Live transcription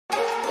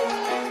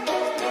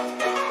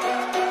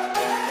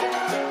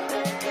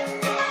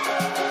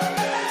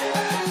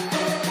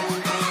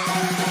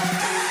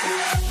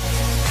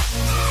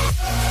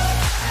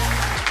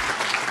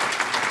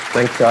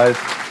Thanks, guys.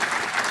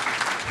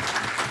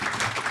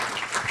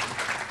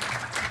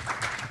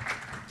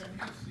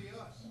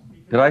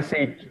 Did I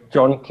see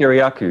John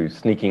Kiriakou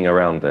sneaking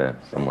around there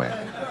somewhere?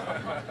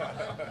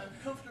 I'm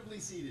comfortably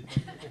seated.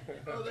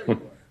 Oh, there you are.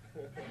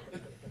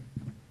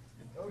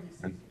 Oh, he's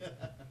seated.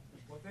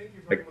 Well, thank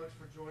you very much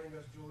for joining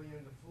us,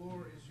 Julian. The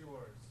floor is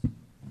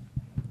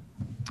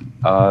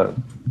yours.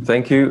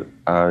 Thank you.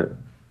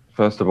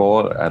 First of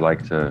all, I'd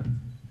like to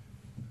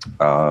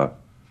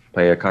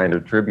pay a kind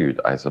of tribute,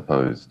 I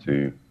suppose,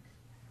 to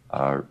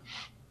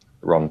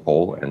Ron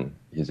Paul and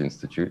his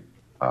institute,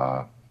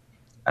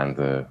 and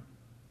the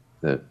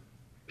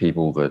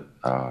people that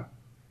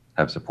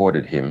have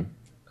supported him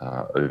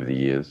over the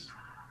years,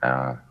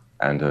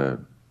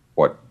 and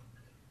what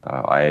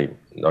I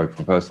know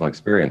from personal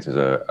experience is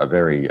a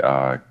very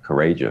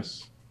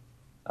courageous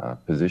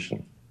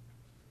position,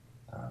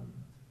 a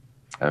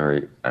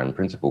very and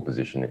principled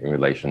position in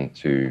relation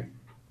to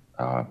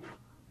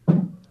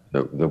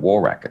the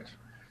war racket.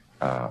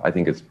 I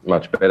think it's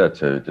much better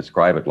to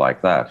describe it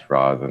like that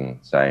rather than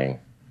saying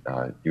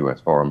US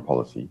foreign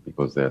policy,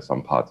 because there are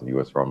some parts of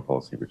US foreign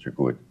policy which are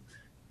good.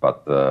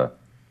 But the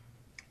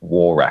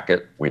war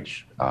racket,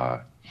 which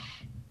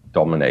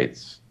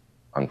dominates,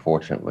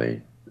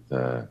 unfortunately,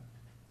 the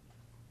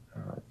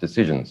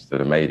decisions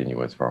that are made in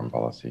US foreign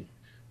policy,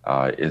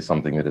 is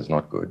something that is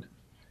not good.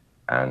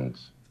 And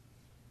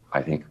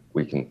I think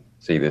we can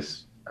see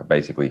this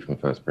basically from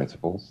first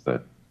principles,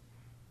 that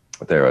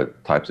there are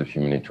types of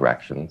human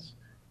interactions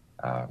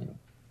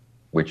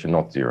which are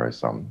not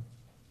zero-sum,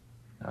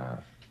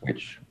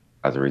 which,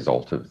 as a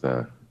result of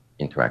the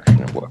interaction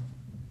at work,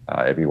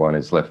 everyone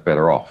is left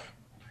better off.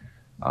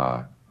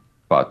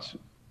 But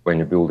when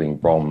you're building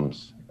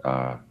bombs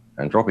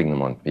and dropping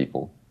them on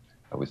people,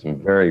 with some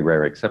very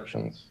rare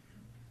exceptions,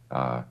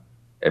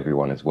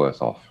 everyone is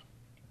worse off.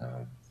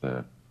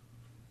 The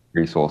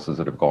resources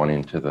that have gone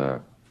into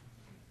the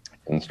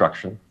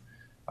construction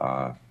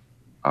are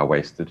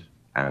wasted,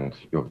 and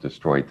you've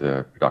destroyed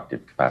the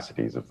productive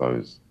capacities of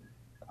those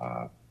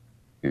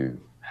who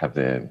have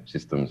their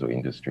systems or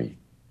industry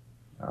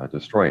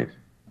destroyed.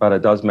 But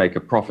it does make a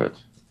profit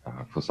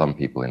for some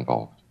people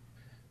involved.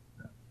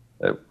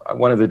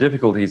 One of the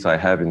difficulties I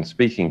have in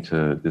speaking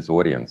to this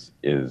audience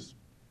is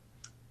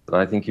that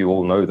I think you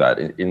all know that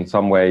in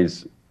some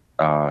ways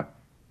not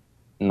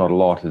a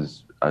lot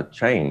has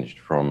changed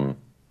from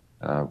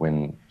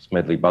when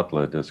Smedley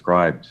Butler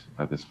described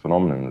this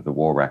phenomenon of the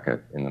war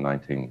racket in the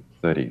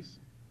 1930s.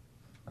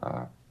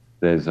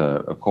 There's,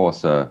 of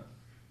course, an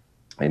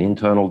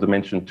internal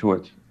dimension to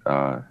it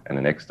and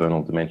an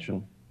external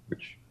dimension,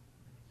 which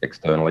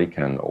externally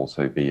can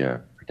also be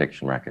a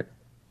protection racket.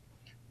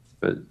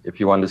 But if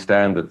you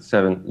understand that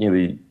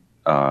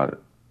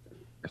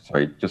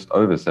just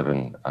over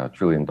 $7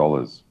 trillion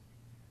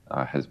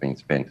has been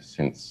spent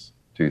since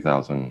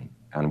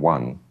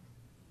 2001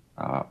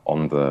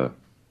 on the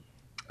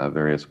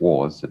various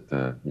wars that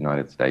the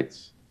United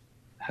States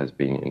has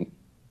been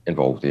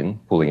involved in,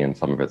 pulling in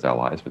some of its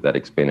allies, but that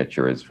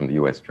expenditure is from the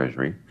US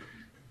Treasury,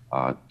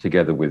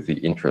 together with the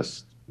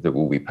interest that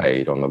will be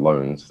paid on the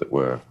loans that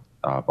were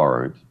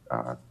borrowed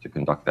to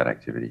conduct that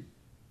activity.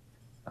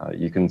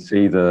 You can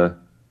see the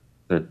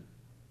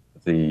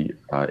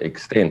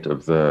extent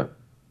of the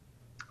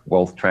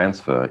wealth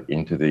transfer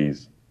into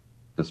these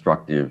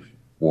destructive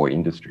war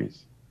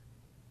industries.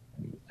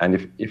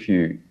 And if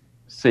you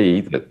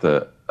see that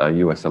the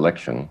US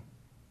election,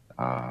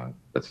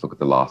 let's look at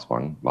the last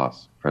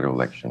federal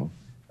election,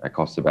 it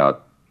costs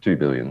about $2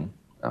 billion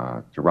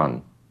to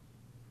run,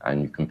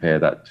 and you compare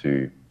that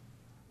to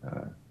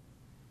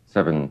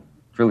 $7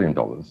 trillion,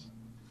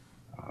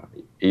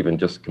 even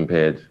just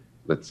compared,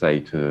 let's say,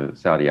 to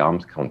Saudi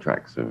arms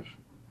contracts of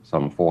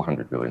some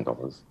 $400 billion,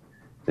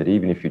 that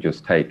even if you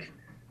just take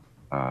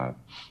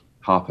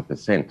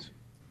 0.5%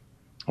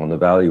 on the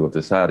value of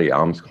the Saudi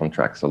arms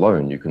contracts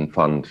alone, you can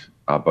fund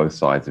both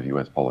sides of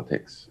US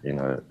politics in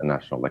a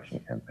national election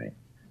campaign.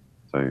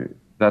 So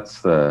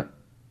that's the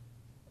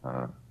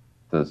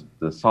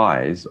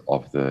size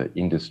of the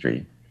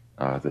industry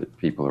that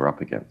people are up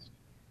against.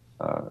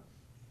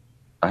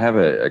 I have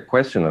a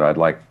question that I'd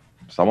like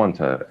someone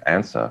to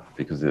answer,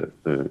 because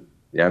the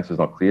answer is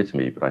not clear to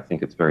me, but I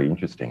think it's very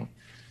interesting,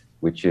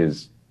 which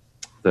is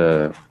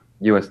the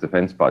US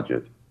defense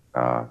budget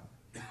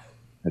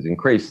has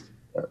increased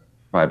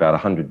by about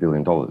 $100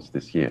 billion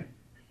this year,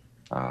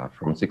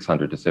 from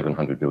 $600 to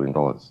 $700 billion.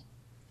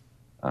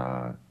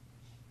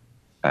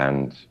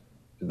 And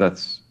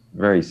that's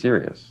very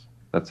serious.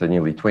 That's a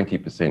nearly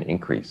 20%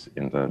 increase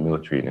in the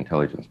military and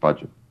intelligence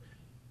budget.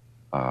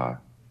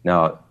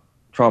 Now,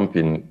 Trump,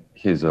 in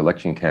his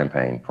election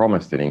campaign,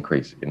 promised an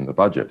increase in the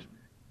budget,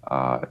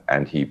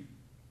 and he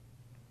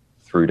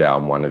threw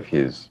down one of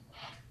his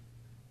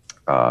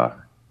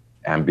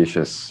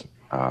ambitious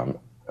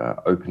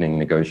opening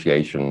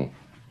negotiation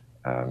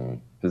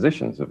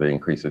positions of an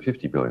increase of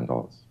 $50 billion.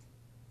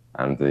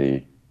 And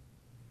the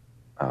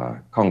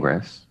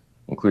Congress,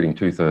 including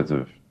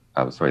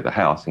the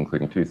House,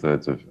 including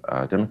two-thirds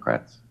of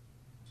Democrats,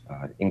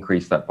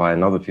 increased that by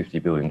another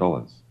 $50 billion.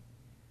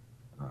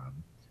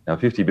 Now,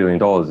 $50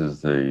 billion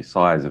is the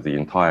size of the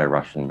entire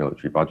Russian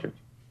military budget.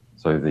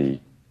 So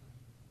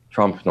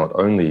Trump not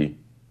only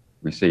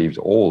receives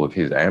all of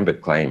his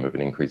ambit claim of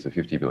an increase of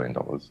 $50 billion,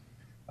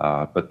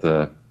 but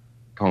the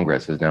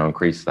Congress has now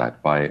increased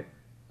that by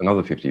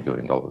another $50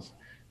 billion.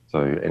 So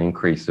an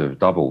increase of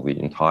double the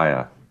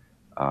entire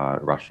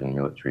Russian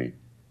military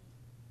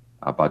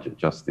budget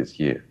just this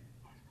year.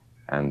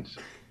 And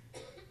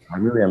I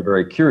really am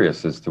very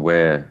curious as to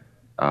where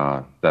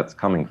that's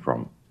coming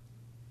from.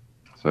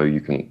 So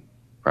you can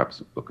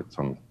perhaps look at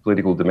some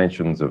political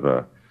dimensions of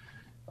a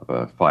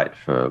fight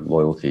for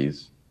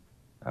loyalties.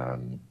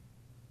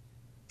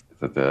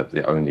 That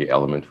the only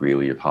element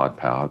really of hard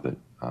power that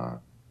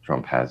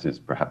Trump has is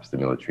perhaps the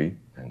military,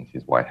 and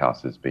his White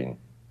House has been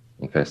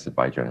infested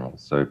by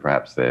generals. So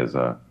perhaps there's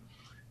a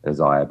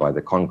desire by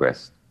the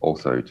Congress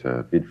also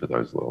to bid for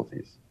those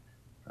loyalties.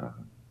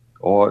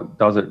 Or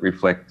does it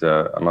reflect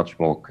a much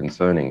more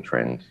concerning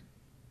trend?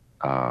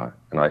 And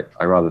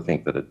I rather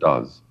think that it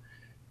does,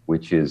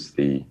 which is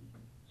the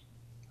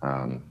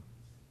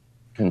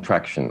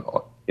contraction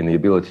in the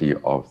ability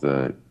of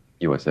the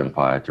US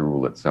empire to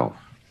rule itself,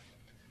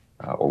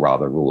 or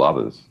rather rule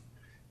others,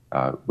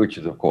 which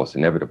is of course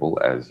inevitable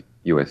as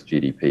US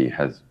GDP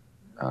has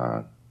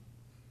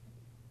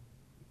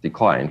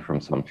declined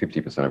from some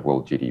 50% of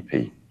world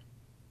GDP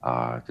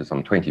to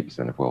some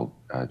 20% of world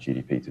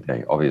GDP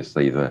today.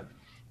 Obviously, the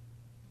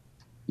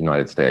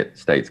United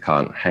States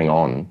can't hang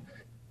on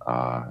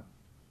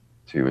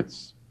to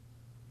its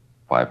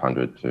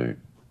 500 to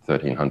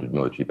 1,300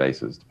 military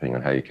bases, depending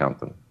on how you count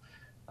them,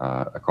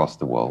 across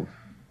the world,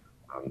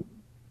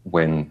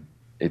 when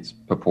its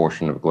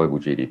proportion of global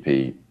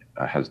GDP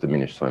has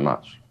diminished so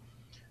much.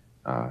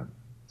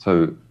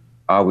 So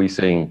are we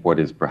seeing what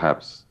is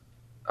perhaps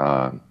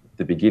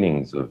the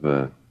beginnings of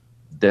the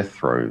death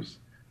throes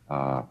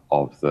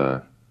of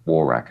the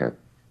war racket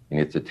in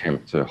its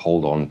attempt to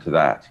hold on to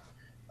that,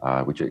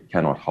 which it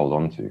cannot hold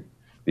on to?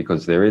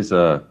 Because there is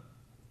an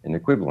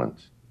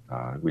equivalent,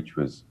 which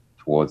was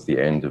towards the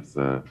end of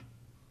the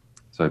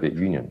Soviet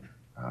Union.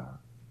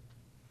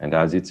 And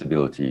as its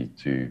ability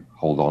to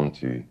hold on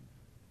to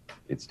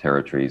its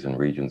territories and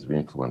regions of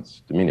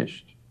influence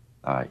diminished,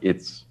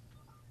 its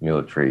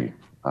military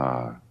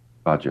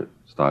budget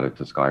started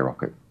to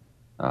skyrocket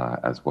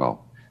as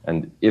well.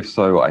 And if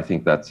so, I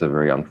think that's a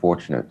very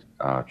unfortunate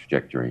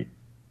trajectory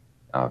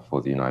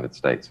for the United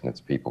States and its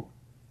people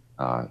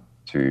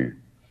to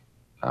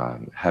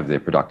have their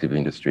productive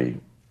industry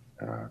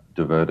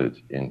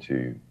diverted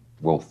into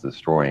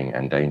wealth-destroying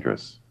and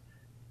dangerous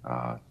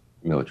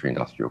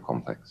military-industrial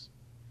complex.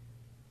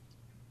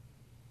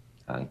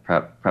 And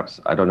perhaps,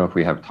 I don't know if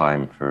we have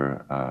time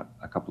for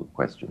a couple of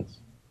questions.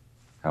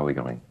 How are we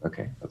going?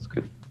 Okay, that's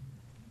good.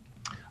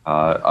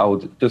 I will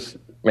just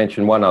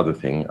mention one other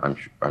thing.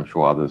 I'm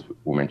sure others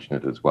will mention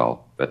it as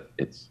well, but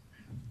it's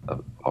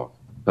of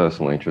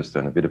personal interest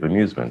and a bit of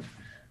amusement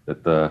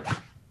that the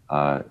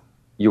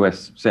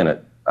US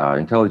Senate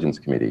Intelligence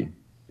Committee,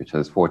 which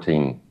has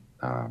 14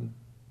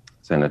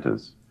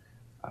 senators,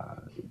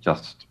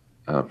 just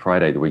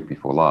Friday, the week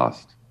before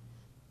last,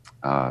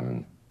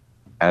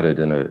 added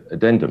an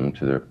addendum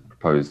to the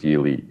proposed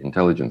yearly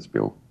intelligence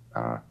bill,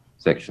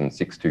 section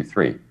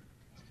 623.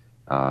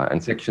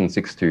 And section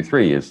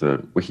 623 is the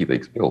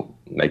WikiLeaks bill,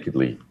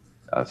 nakedly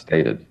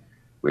stated,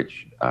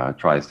 which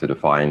tries to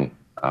define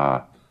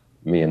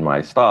me and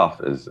my staff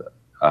as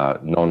a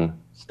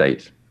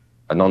non-state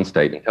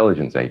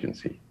intelligence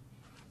agency.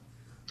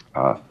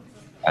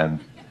 And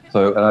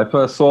I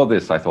first saw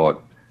this, I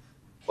thought,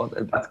 well,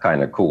 that's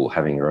kind of cool,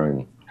 having your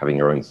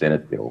own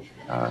Senate bill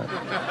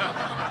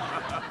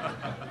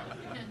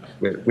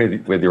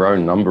with your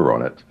own number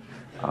on it.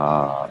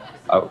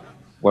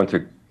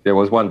 There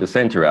was one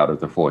dissenter out of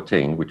the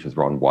 14, which is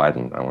Ron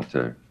Wyden. I want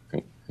to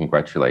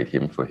congratulate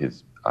him for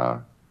his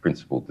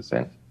principled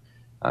dissent.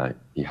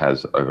 He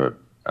has, over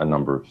a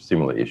number of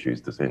similar issues,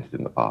 dissented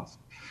in the past.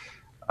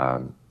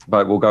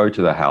 But we'll go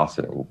to the House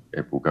and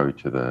it will go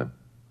to the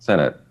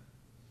Senate.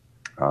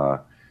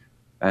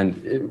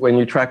 When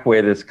you track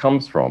where this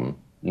comes from,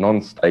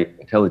 non-state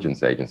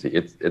intelligence agency,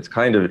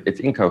 it's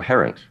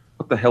incoherent.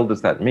 What the hell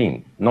does that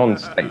mean?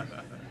 Non-state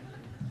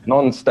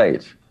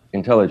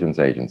intelligence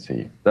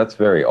agency. That's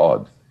very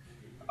odd.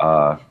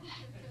 Well,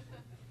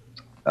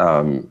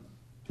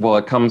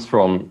 it comes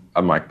from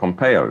Mike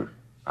Pompeo,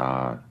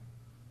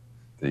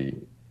 the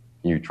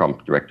new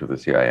Trump director of the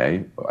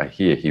CIA. I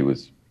hear he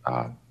was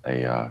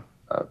a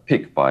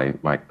pick by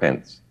Mike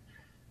Pence.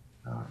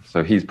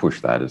 So he's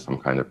pushed that as some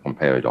kind of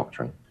Pompeo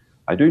doctrine.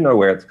 I do know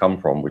where it's come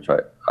from, which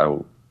I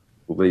will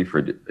leave for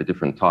a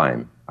different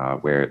time,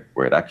 where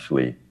it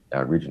actually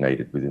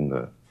originated within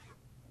the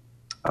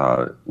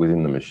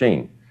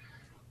machine.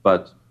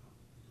 But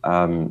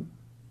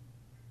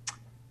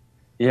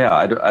yeah,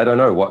 I don't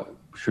know. What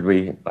should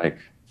we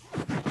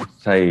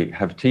say?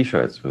 Have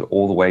T-shirts with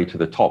all the way to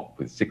the top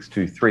with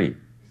 623,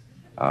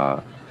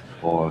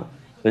 or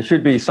there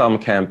should be some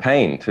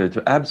campaign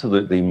to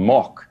absolutely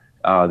mock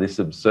this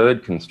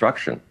absurd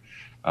construction.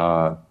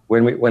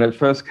 When it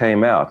first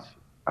came out,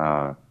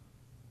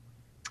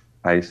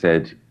 I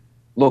said,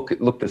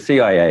 look, the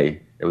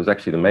CIA, it was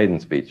actually the maiden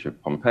speech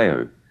of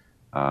Pompeo,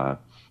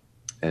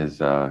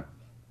 is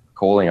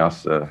calling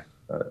us a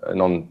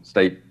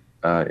non-state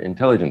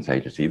intelligence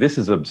agency. This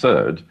is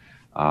absurd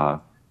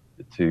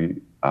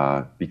to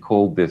be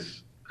called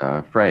this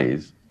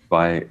phrase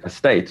by a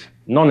state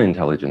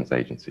non-intelligence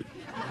agency.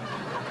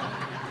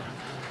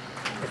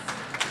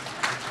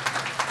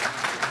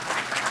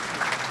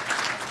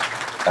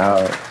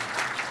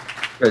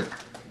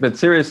 But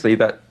seriously,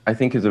 that I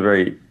think is a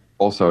very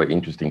also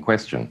interesting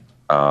question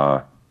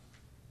on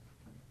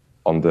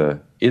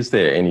is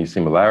there any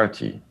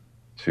similarity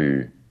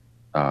to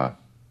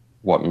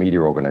what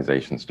media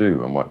organizations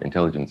do and what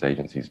intelligence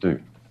agencies do?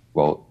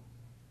 Well,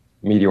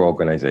 media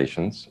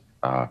organizations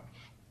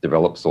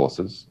develop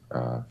sources,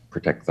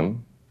 protect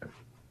them,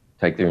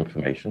 take their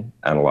information,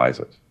 analyze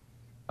it.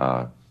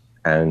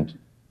 And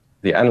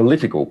the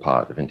analytical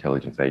part of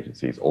intelligence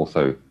agencies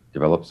also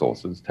develop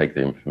sources, take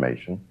their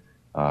information,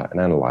 and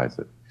analyze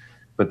it.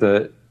 But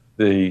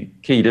the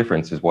key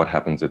difference is what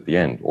happens at the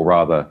end, or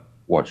rather,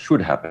 what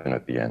should happen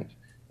at the end,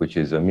 which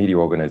is a media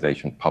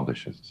organization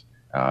publishes,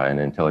 an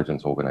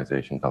intelligence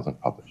organization doesn't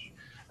publish.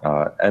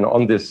 And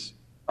on this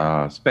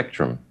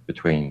spectrum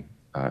between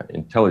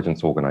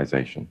intelligence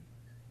organization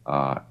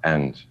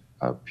and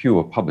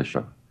pure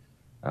publisher,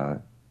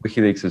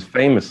 WikiLeaks is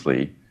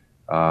famously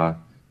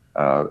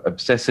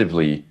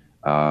obsessively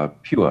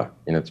pure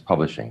in its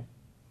publishing.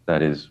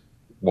 That is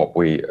what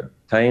we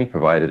obtain,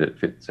 provided it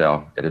fits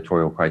our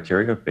editorial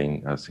criteria of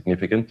being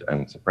significant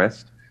and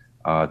suppressed,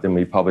 then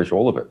we publish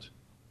all of it,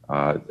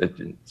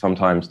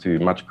 sometimes to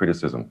much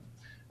criticism.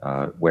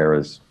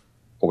 Whereas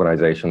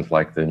organizations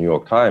like the New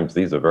York Times,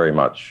 these are very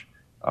much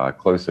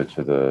closer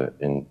to the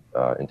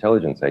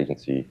intelligence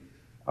agency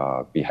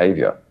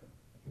behavior,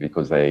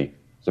 because they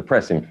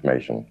suppress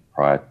information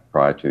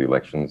prior to the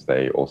elections.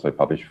 They also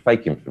publish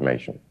fake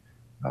information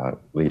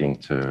leading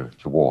to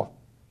war.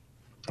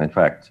 In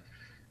fact,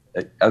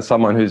 as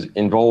someone who's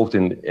involved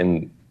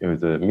in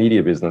the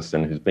media business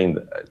and who's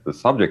been the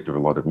subject of a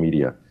lot of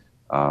media,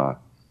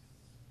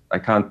 I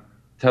can't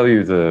tell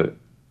you the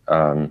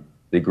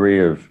degree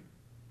of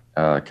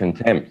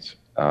contempt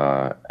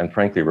and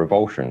frankly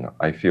revulsion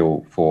I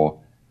feel for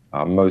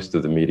most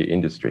of the media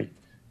industry.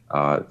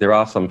 There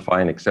are some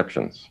fine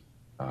exceptions,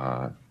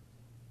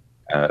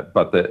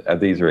 but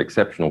these are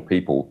exceptional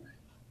people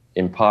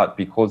in part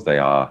because they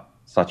are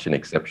such an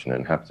exception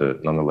and have to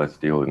nonetheless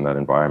deal in that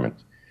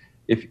environment.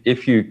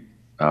 If you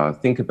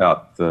think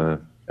about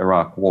the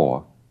Iraq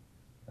War,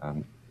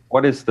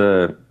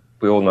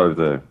 we all know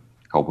the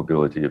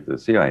culpability of the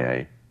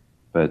CIA,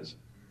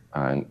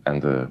 and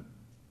the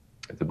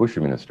Bush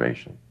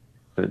administration,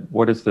 but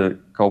what is the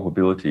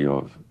culpability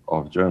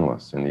of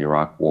journalists in the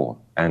Iraq War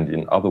and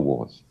in other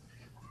wars?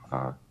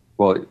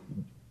 Well,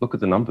 look at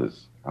the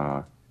numbers.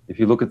 If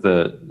you look at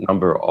the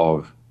number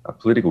of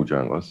political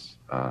journalists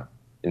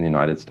in the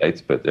United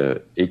States, but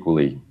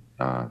equally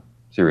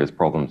serious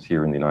problems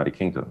here in the United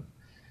Kingdom,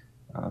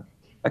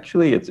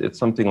 actually it's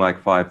something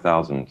like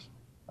 5,000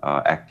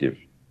 active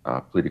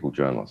political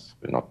journalists.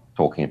 We're not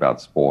talking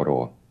about sport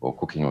or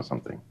cooking or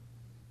something.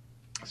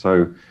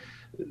 So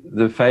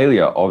the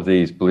failure of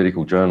these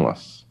political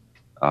journalists,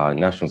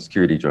 national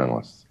security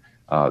journalists,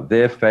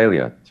 their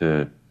failure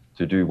to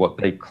do what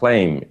they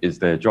claim is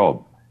their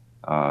job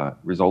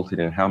resulted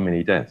in how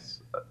many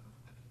deaths?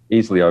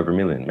 Easily over 1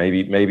 million,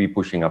 maybe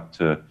pushing up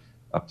to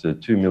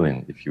 2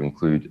 million if you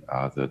include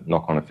the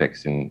knock-on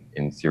effects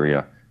in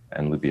Syria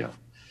and Libya.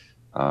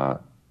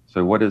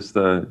 So what is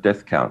the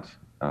death count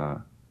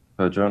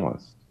per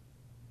journalist?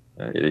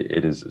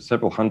 It is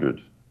several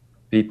hundred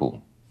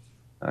people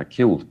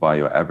killed by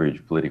your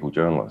average political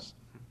journalist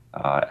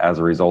as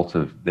a result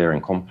of their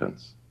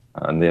incompetence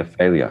and their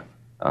failure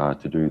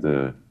to do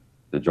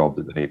the job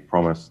that they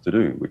promised to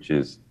do, which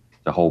is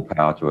to hold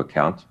power to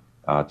account,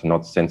 to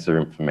not censor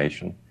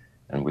information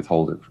and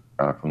withhold it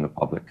from the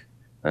public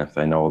if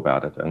they know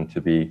about it, and to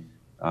be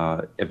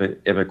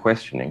ever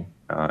questioning,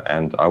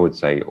 and I would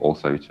say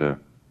also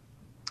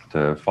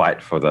to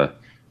fight for the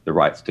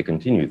rights to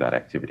continue that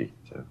activity.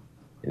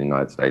 In the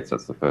United States,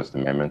 that's the First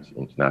Amendment.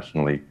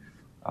 Internationally,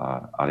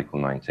 Article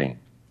 19.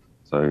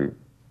 So,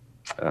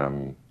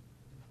 are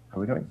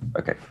we going?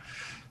 Okay.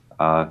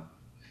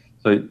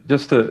 So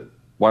just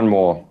one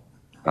more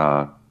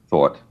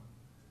thought.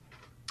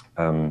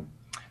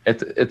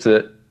 It's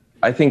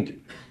I think,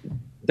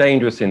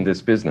 dangerous in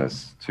this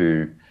business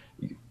to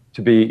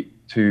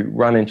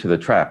run into the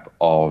trap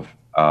of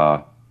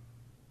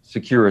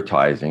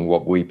securitizing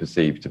what we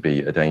perceive to be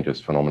a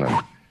dangerous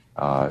phenomenon,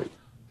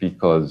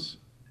 because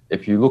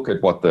if you look at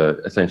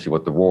essentially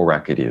what the war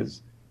racket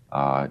is,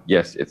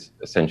 yes, it's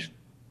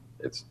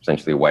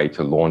essentially a way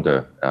to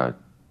launder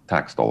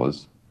tax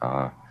dollars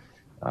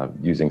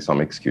using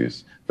some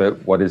excuse.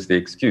 But what is the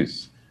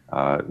excuse?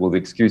 Well, the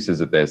excuse is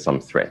that there's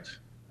some threat,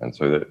 and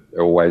so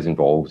they're always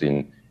involved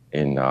in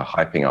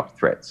hyping up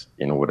threats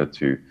in order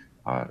to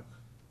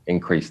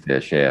increase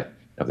their share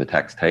of the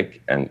tax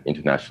take. And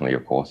internationally,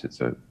 of course, it's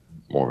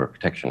more of a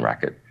protection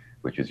racket,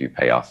 which is you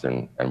pay us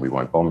and we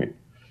won't bomb you.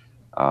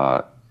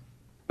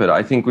 But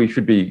I think we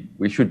should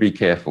be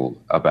careful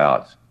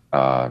about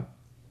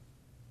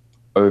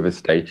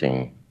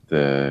overstating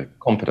the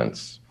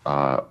competence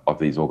of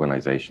these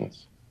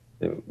organizations.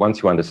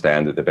 Once you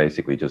understand that they're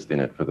basically just in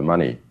it for the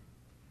money,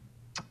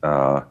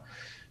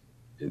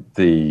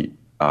 the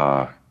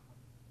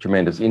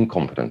tremendous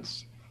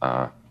incompetence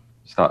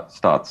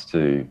starts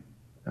to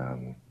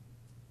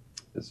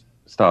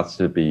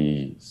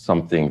be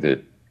something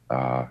that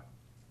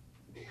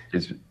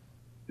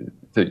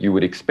that you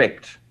would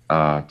expect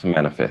to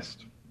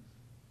manifest.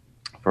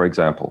 For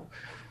example,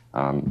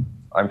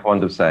 I'm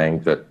fond of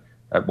saying that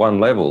at one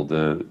level,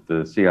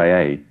 the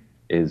CIA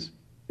is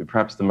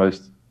perhaps the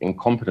most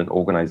incompetent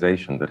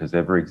organization that has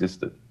ever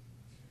existed.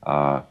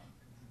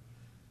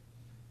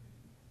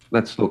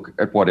 Let's look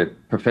at what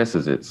it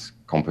professes its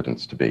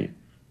competence to be.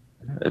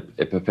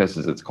 It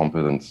professes its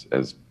competence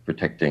as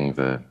protecting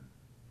the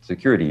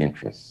security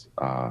interests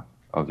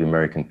of the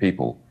American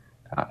people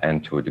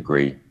and, to a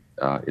degree,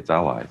 its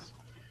allies.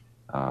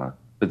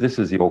 But this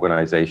is the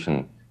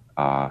organization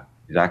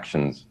whose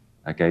actions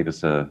gave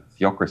us a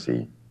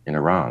theocracy in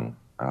Iran,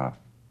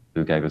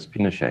 who gave us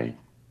Pinochet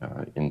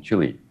in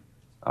Chile,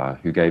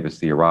 who gave us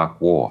the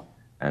Iraq War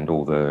and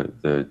all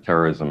the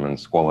terrorism and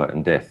squalor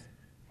and death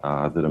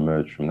that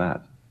emerged from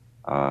that,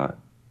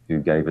 who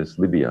gave us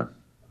Libya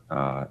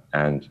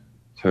and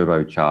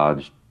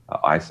turbocharged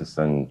ISIS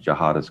and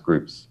jihadist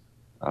groups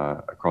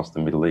across the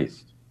Middle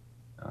East.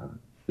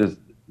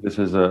 This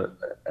is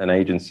an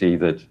agency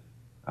that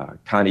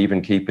can't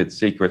even keep its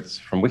secrets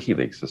from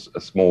WikiLeaks,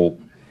 a small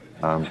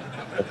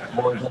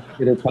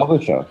investigative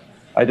publisher.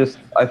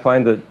 I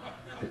find that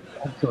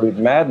absolute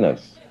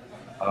madness.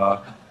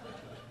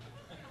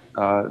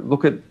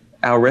 Look at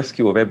our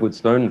rescue of Edward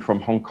Snowden from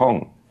Hong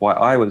Kong, why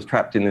I was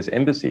trapped in this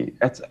embassy.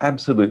 That's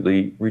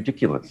absolutely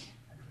ridiculous.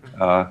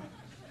 But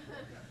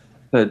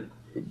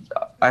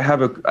I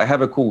have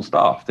a cool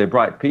staff. They're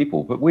bright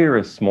people, but we're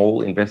a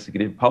small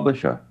investigative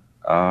publisher.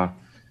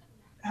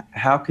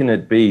 How can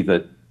it be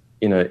that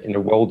in a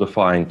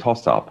well-defined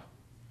toss-up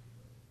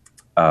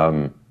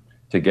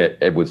to get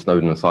Edward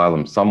Snowden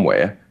asylum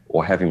somewhere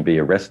or have him be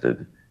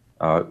arrested,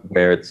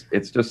 where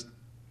it's just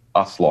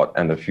us lot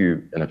and a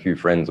few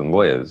friends and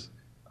lawyers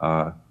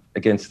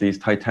against these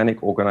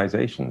titanic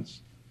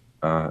organizations,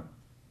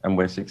 and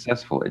we're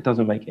successful? It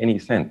doesn't make any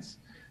sense.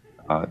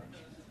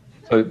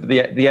 So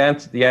the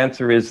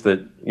answer is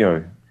that,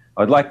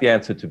 I'd like the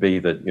answer to be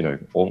that,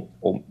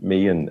 all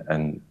me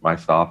and my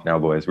staff and our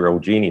lawyers, we're all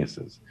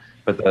geniuses.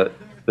 But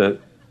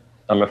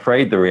I'm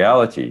afraid the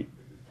reality,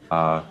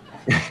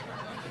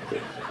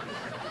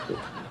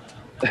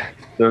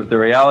 the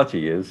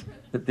reality is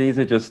that these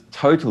are just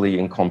totally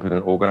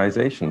incompetent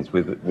organizations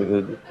with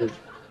a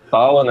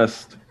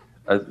Stalinist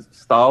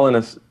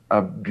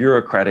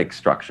bureaucratic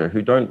structure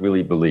who don't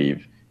really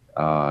believe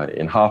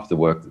in half the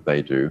work that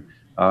they do,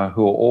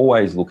 who are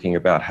always looking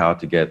about how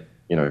to get,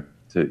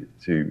 to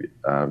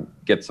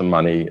get some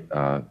money,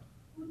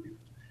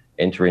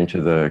 enter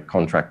into the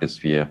contractor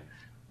sphere,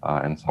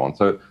 and so on.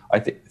 So I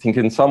think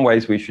in some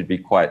ways we should be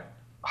quite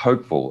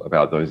hopeful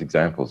about those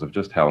examples of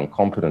just how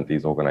incompetent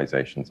these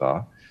organizations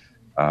are.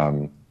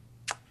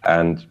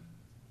 And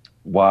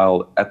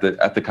while at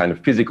the kind of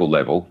physical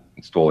level,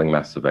 installing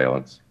mass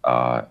surveillance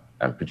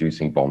and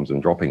producing bombs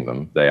and dropping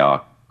them, they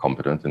are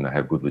competent and they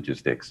have good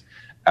logistics.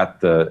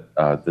 At the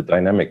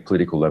dynamic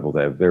political level,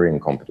 they're very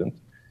incompetent.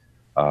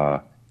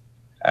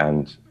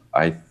 And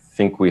I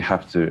think we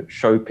have to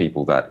show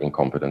people that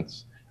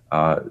incompetence,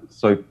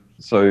 so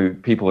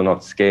people are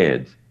not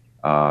scared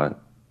to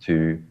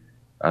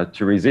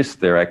resist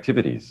their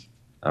activities,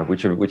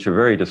 which are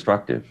very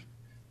destructive,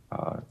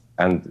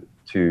 and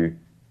to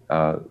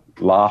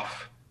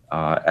laugh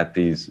at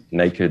these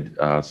naked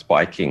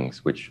spy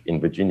kings, which in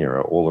Virginia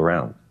are all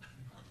around.